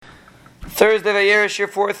Thursday Vayera Shiur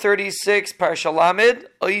 436 Parsha Lamed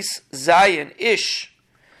Ois Zayin Ish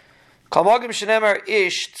Kalmagim Shenemar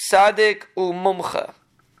Ish Tzadik U Mumcha.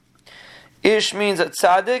 Ish means a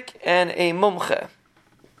tzadik and a mumcha.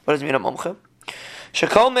 What does it mean, a mumcha?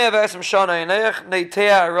 Shekol me'av esem shana Noach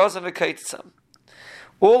neitea arosa v'kaitzam.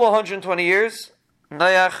 All 120 years,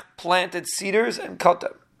 Noach planted cedars and cut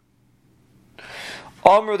them.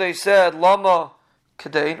 Amru, they said, Lama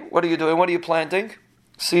Kadein, what are you doing? What are you planting?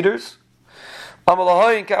 Cedars?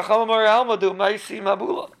 Amalahayin kachamamar almadu maisi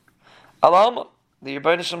mabula. Alama. The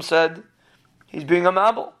Rebbeinu Shem said, he's being a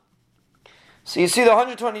mabul. So you see, the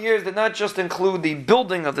 120 years did not just include the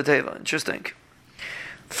building of the teva. Interesting.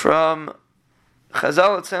 From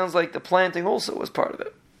Chazal, it sounds like the planting also was part of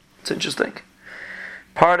it. It's interesting.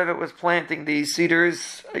 Part of it was planting the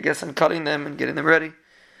cedars, I guess, and cutting them and getting them ready.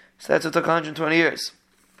 So that's what took 120 years.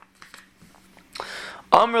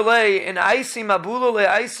 Amrlei in Aisi Mabula le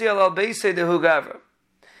Aisi al Beise de Hugavra.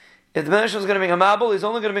 If the Medrash is going to bring a mabul, he's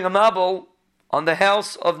only going to bring a mabul on the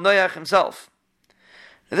house of Noach himself.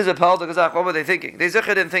 Now, this is a Palta Gazach. What were they thinking? They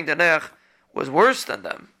didn't think that Noach was worse than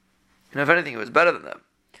them. If anything, he was better than them.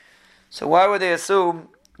 So why would they assume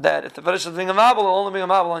that if the Medrash is bringing a mabul, he'll only bring a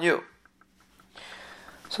mabul on you?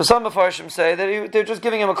 So some Mefarshim say that they're just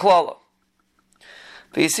giving him a klala.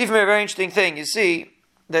 But you see from a very interesting thing, you see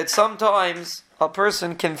that sometimes a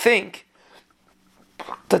person can think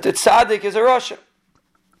that the tzaddik is a rasha.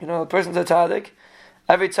 You know, a person's a tzaddik.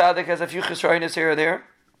 Every tzaddik has a few chesroinus here or there.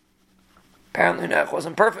 Apparently Noach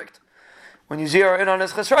wasn't perfect. When you zero in on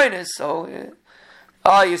his chesroinus, so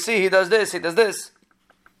you see he does this, he does this.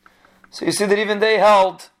 So you see that even they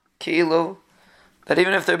held kilu, that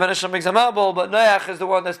even if the Rebbeinu Shem makes a mabul, but Noach is the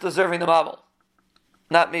one that's deserving the mabul.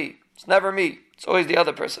 Not me. It's never me. It's always the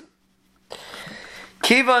other person.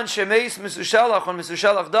 Kivan shemeis Mesushalach, when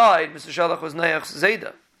Mesushalach died, Mesushalach was Noach's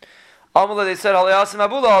Zayda. Amala, they said, Halayasim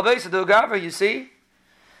Abula, Albeisa, Gavra, you see?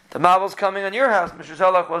 The mabul's coming on your house.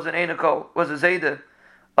 Mesushalach was an Einako, was a Zayda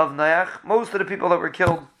of Noach. Most of the people that were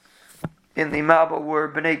killed in the mabul were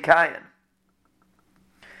Bnei Kayin,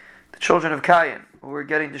 the children of Kayin, who were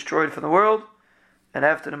getting destroyed from the world, and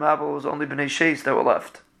after the mabul, it was only Bnei Sheis that were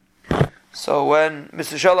left. So when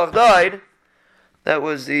Mesushalach died, that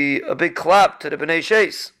was a big clap to the Bnei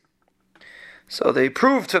Sheis. So they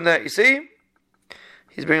proved from that, you see,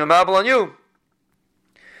 he's bringing a mabul on you.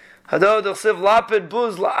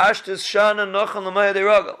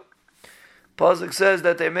 Pasuk says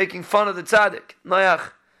that they're making fun of the tzaddik,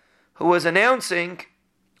 Noach, who was announcing,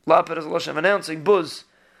 lapid is a lashon of announcing, buz.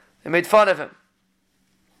 They made fun of him.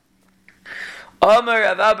 Amar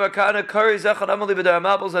Avabar Kana Kari Zechad Amali B'dar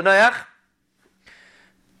Mabul Noach.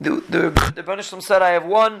 The Rebbeinu Shem said, I have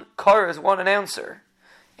one Kariz, one announcer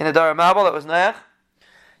in the Dara Mabul, that was Noach.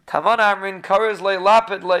 Tavan Amrin Kariz le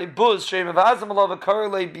Lapid le Buz Shem Mevazim Alav Kari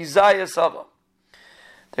le Bizaya Sava.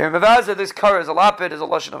 They're Mevazim, this Kariz, a Lapid is a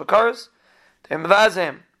lashon of a Kariz. They're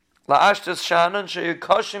Mevazim La Ashtas Shanan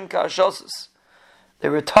Sheyukashim Ka'ashosis. They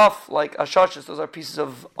were tough like Ashashis, those are pieces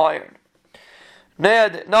of iron.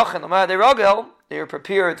 Ned Nachan Lamad Ragel, they were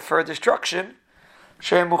prepared for destruction.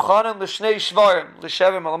 They are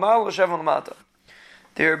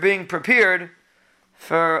being prepared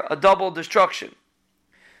for a double destruction.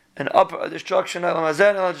 An upper destruction, and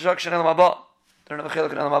a destruction.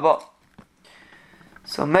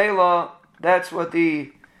 So Mela, that's what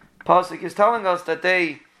the Pasuk is telling us, that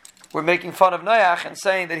they were making fun of Noach and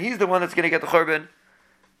saying that he's the one that's going to get the Churban.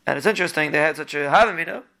 And it's interesting, they had such a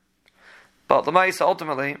Havamina, but Lamaisa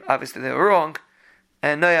ultimately, obviously they were wrong,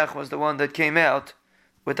 and Noach was the one that came out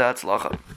with the Hatzlacha.